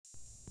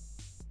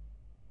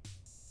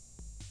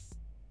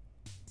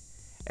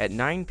At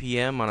 9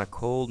 p.m. on a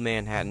cold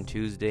Manhattan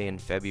Tuesday in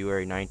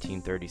February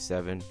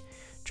 1937,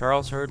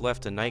 Charles Hurd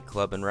left a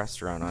nightclub and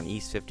restaurant on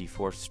East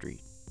 54th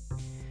Street.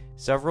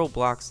 Several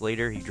blocks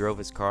later, he drove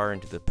his car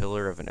into the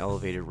pillar of an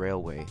elevated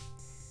railway.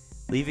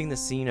 Leaving the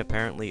scene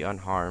apparently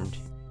unharmed,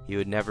 he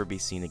would never be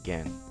seen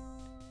again.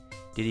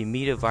 Did he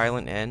meet a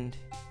violent end?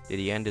 Did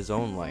he end his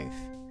own life?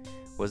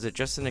 Was it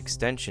just an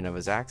extension of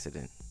his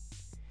accident?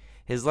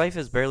 His life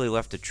has barely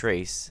left a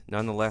trace,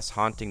 nonetheless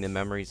haunting the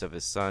memories of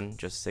his son,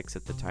 just 6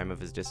 at the time of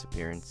his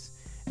disappearance,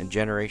 and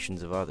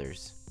generations of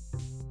others.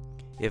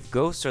 If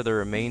ghosts are the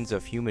remains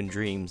of human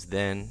dreams,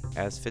 then,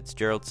 as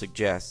Fitzgerald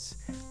suggests,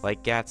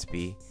 like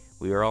Gatsby,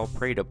 we are all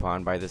preyed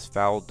upon by this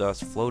foul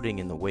dust floating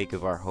in the wake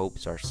of our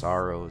hopes, our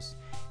sorrows,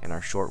 and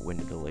our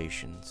short-winded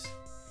elations.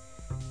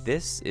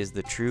 This is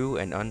the true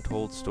and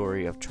untold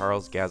story of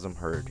Charles Gasm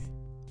Hurd,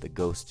 the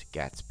Ghost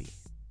Gatsby.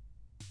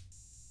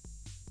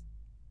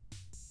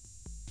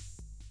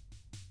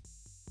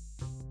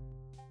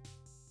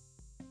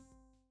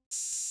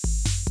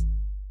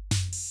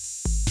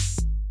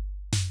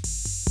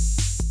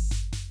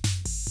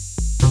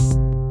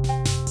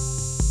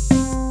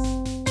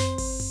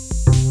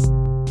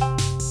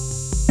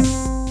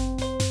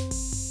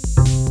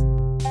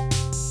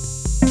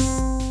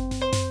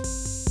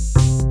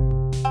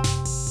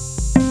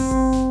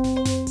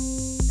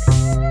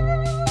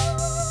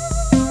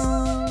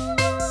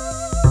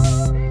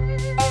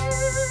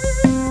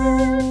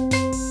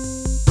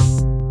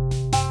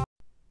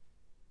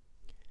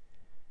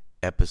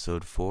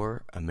 Episode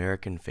 4,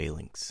 American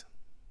Phalanx.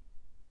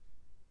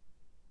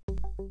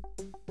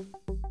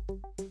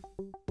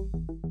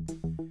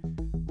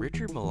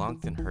 Richard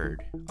Melancthon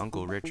Hurd,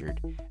 Uncle Richard,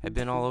 had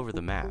been all over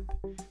the map.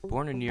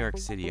 Born in New York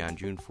City on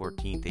June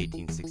 14,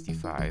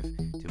 1865,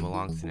 to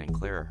Melancthon and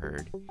Clara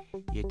Hurd,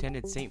 he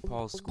attended St.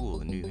 Paul's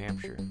School in New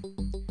Hampshire,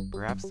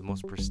 perhaps the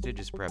most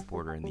prestigious prep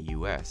order in the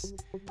U.S.,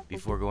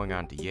 before going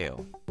on to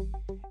Yale.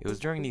 It was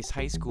during these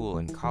high school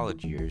and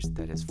college years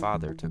that his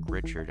father took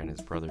Richard and his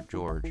brother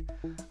George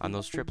on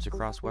those trips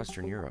across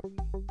Western Europe,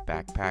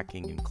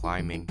 backpacking and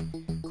climbing,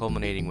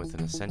 culminating with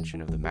an ascension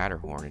of the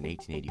Matterhorn in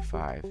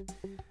 1885,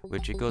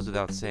 which it goes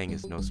without saying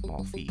is no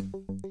small feat.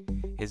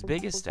 His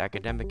biggest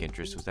academic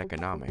interest was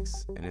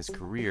economics, and his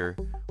career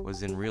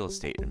was in real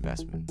estate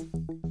investment.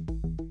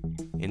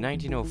 In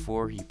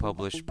 1904, he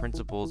published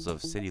Principles of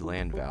City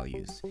Land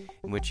Values,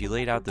 in which he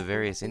laid out the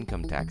various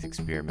income tax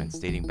experiments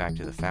dating back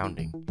to the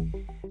founding,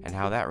 and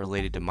how that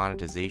related to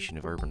monetization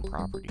of urban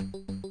property.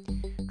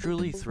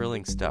 Truly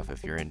thrilling stuff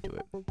if you're into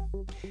it.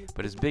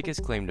 But his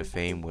biggest claim to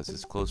fame was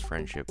his close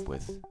friendship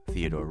with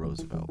Theodore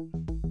Roosevelt.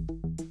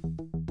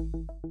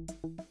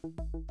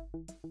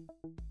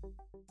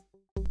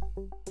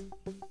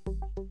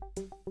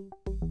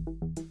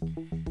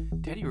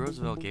 Teddy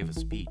Roosevelt gave a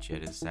speech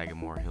at his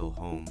Sagamore Hill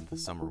home, the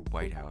Summer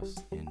White House,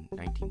 in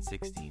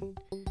 1916,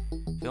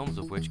 films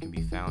of which can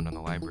be found on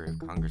the Library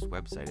of Congress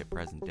website at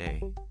present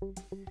day.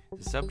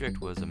 The subject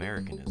was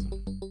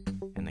Americanism,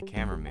 and the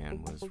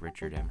cameraman was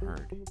Richard M.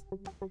 Hurd.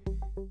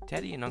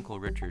 Teddy and Uncle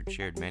Richard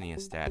shared many a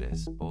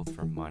status, both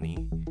from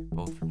money,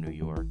 both from New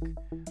York,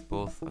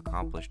 both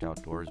accomplished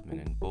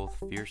outdoorsmen, and both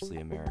fiercely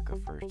America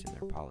first in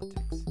their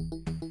politics.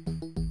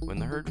 When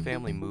the Hurd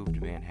family moved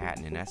to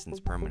Manhattan in essence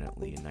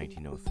permanently in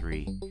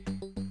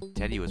 1903,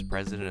 Teddy was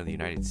President of the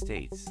United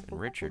States, and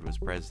Richard was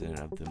President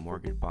of the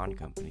Mortgage Bond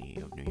Company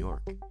of New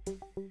York.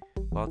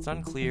 While it's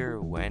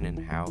unclear when and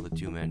how the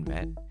two men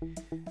met,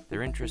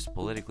 their interests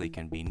politically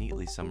can be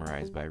neatly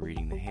summarized by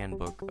reading the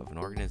handbook of an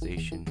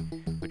organization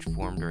which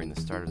formed during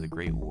the start of the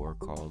Great War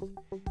called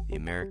the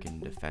American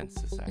Defense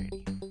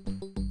Society.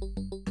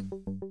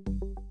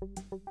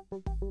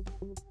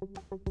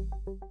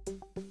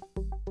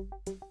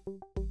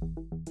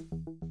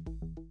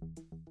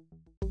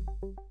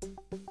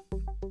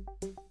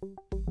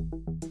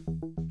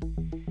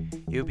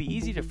 It would be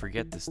easy to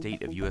forget the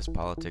state of U.S.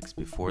 politics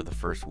before the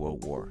First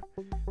World War,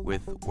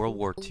 with World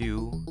War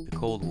II, the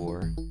Cold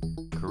War,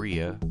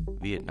 Korea,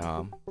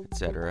 Vietnam,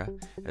 etc.,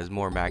 as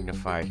more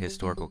magnified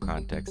historical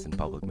context in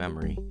public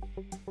memory.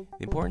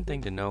 The important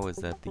thing to know is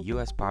that the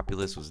U.S.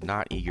 populace was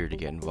not eager to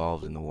get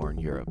involved in the war in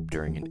Europe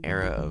during an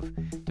era of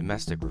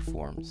domestic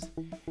reforms.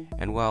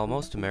 And while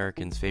most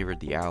Americans favored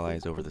the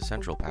Allies over the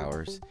Central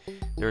Powers,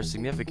 there was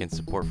significant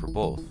support for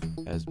both,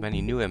 as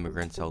many new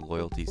immigrants held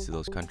loyalties to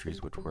those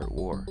countries which were at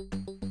war.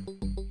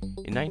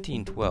 In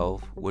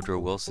 1912, Woodrow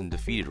Wilson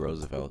defeated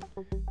Roosevelt,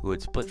 who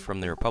had split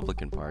from the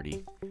Republican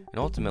Party, and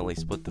ultimately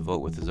split the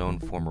vote with his own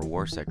former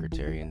war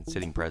secretary and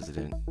sitting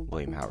president,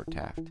 William Howard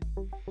Taft.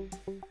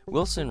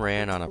 Wilson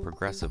ran on a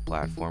progressive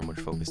platform which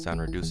focused on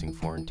reducing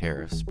foreign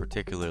tariffs,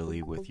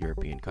 particularly with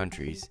European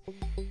countries.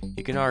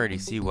 You can already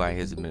see why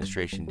his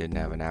administration didn't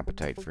have an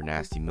appetite for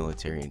nasty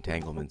military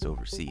entanglements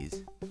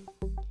overseas.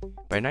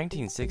 By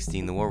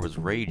 1916, the war was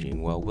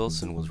raging while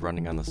Wilson was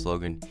running on the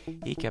slogan,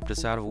 "He kept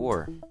us out of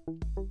war."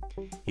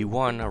 He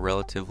won a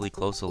relatively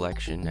close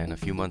election and a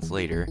few months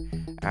later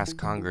asked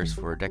Congress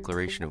for a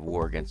declaration of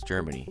war against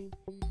Germany.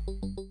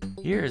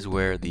 Here is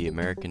where the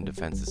American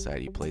Defense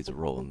Society plays a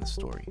role in the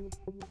story.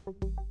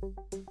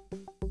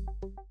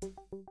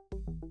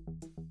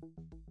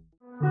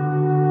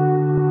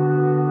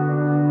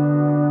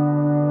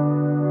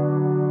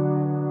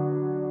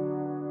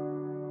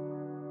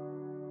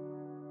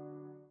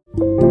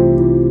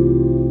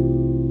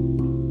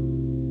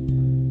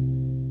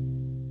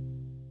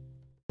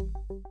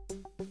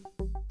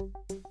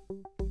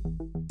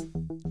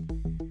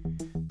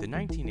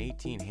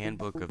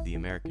 Handbook of the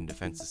American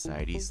Defense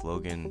Society,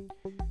 slogan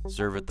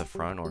 "Serve at the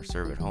Front or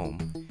Serve at Home,"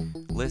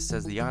 lists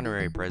as the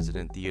honorary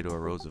president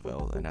Theodore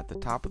Roosevelt, and at the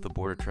top of the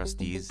Board of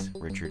Trustees,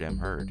 Richard M.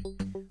 Hurd.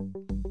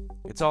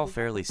 It's all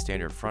fairly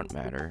standard front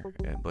matter,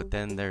 but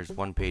then there's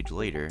one page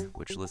later,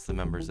 which lists the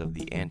members of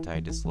the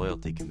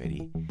Anti-Disloyalty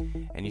Committee,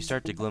 and you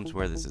start to glimpse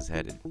where this is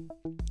headed.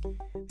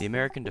 The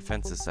American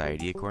Defense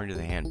Society, according to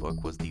the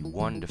handbook, was the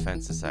one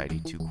defense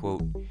society to,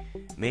 quote,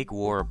 make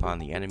war upon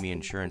the enemy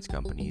insurance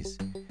companies,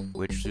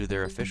 which through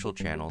their official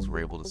channels were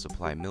able to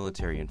supply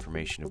military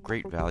information of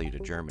great value to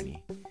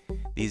Germany.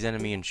 These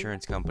enemy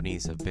insurance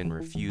companies have been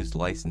refused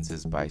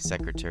licenses by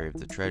Secretary of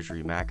the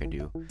Treasury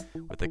McAdoo,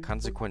 with the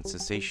consequent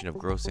cessation of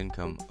gross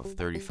income of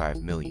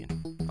 $35 million,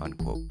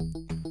 unquote.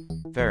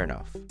 Fair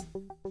enough.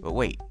 But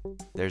wait,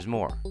 there's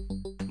more.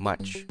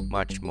 Much,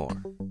 much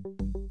more.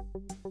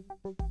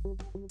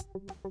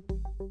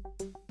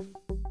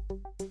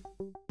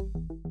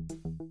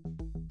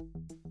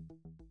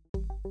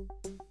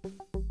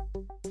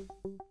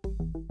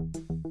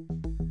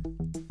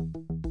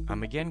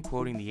 I'm again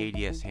quoting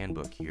the ADS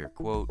handbook here,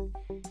 quote,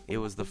 "It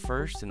was the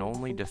first and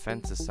only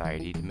defense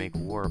society to make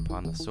war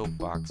upon the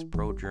soapbox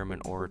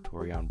pro-German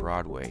oratory on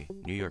Broadway,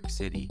 New York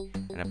City,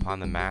 and upon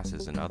the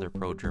masses and other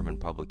pro-German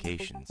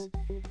publications.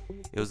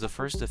 It was the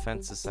first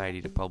defense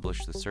society to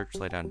publish the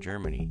Searchlight on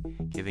Germany,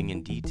 giving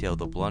in detail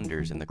the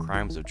blunders and the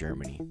crimes of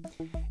Germany.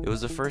 It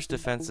was the first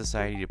defense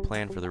society to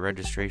plan for the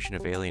registration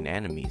of alien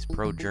enemies,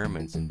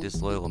 pro-Germans, and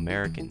disloyal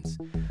Americans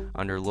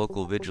under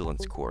local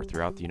vigilance corps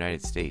throughout the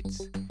United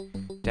States.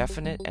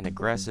 Definite and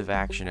aggressive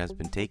action has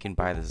been taken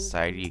by the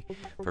Society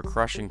for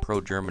crushing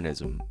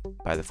pro-Germanism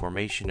by the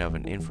formation of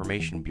an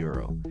information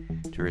bureau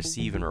to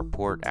receive and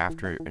report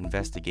after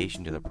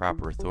investigation to the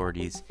proper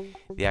authorities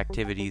the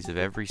activities of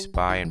every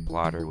spy and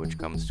plotter which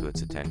comes to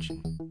its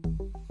attention.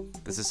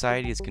 The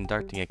Society is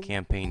conducting a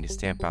campaign to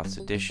stamp out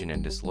sedition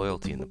and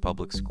disloyalty in the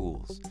public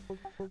schools.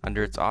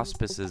 Under its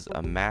auspices,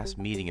 a mass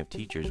meeting of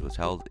teachers was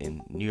held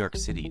in New York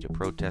City to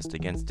protest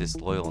against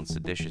disloyal and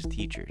seditious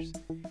teachers,"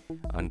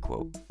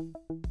 unquote.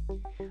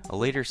 A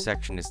later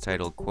section is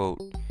titled,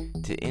 quote,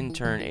 "To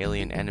intern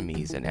alien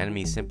enemies and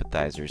enemy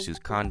sympathizers whose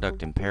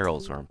conduct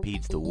imperils or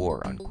impedes the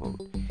war,"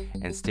 unquote,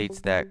 and states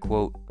that,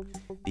 quote,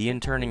 "The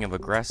interning of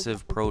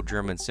aggressive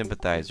pro-German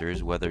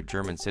sympathizers, whether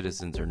German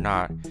citizens or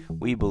not,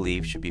 we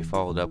believe should be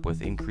followed up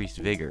with increased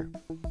vigor.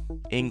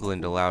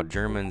 England allowed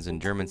Germans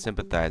and German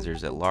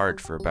sympathizers at large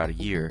for about a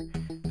year,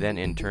 then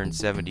interned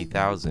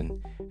 70,000,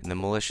 and the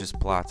malicious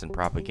plots and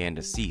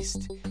propaganda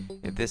ceased.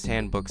 If this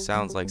handbook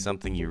sounds like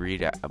something you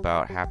read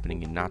about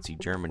happening in Nazi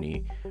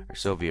Germany or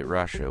Soviet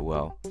Russia,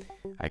 well,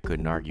 I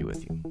couldn't argue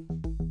with you."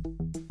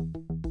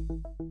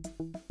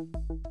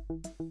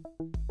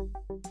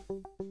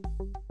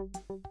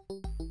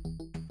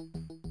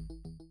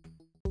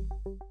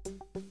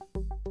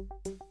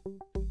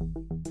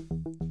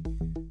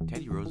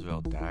 Teddy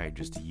Roosevelt died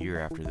just a year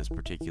after this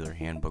particular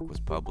handbook was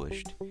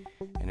published,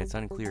 and it's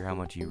unclear how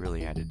much he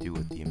really had to do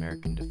with the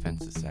American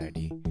Defense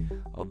Society,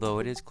 although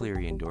it is clear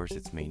he endorsed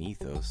its main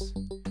ethos.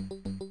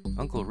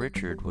 Uncle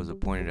Richard was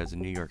appointed as a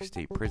New York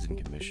State prison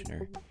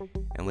commissioner,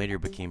 and later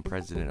became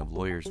president of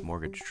Lawyers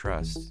Mortgage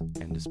Trust,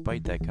 and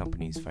despite that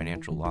company's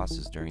financial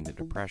losses during the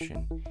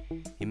Depression,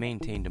 he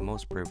maintained a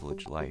most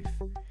privileged life,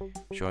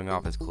 showing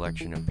off his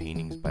collection of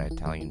paintings by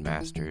Italian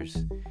masters,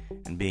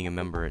 and being a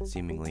member at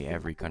seemingly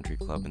every country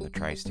club in the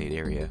tri-state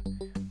area,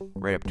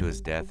 right up to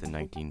his death in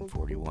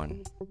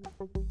 1941.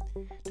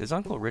 Does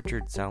Uncle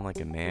Richard sound like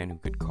a man who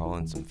could call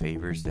in some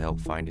favors to help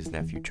find his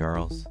nephew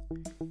Charles?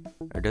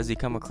 Or does he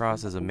come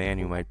across as a man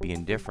who might be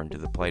indifferent to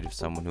the plight of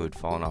someone who had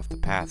fallen off the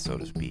path, so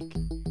to speak?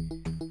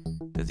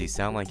 Does he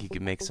sound like he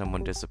could make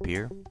someone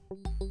disappear?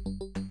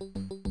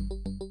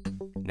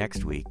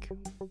 Next week,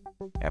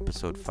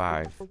 Episode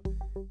 5,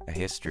 A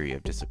History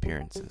of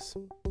Disappearances.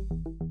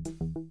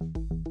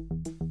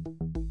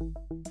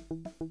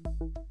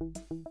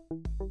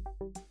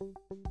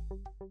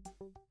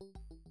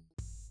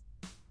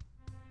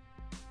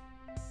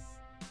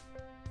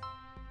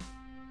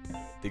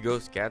 The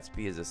Ghost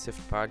Gatsby is a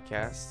SIFT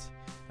podcast,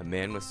 a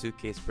Man with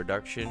Suitcase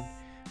production,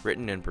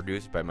 written and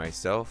produced by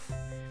myself,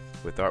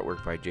 with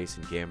artwork by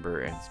Jason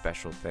Gamber, and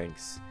special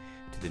thanks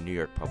to the New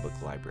York Public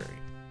Library.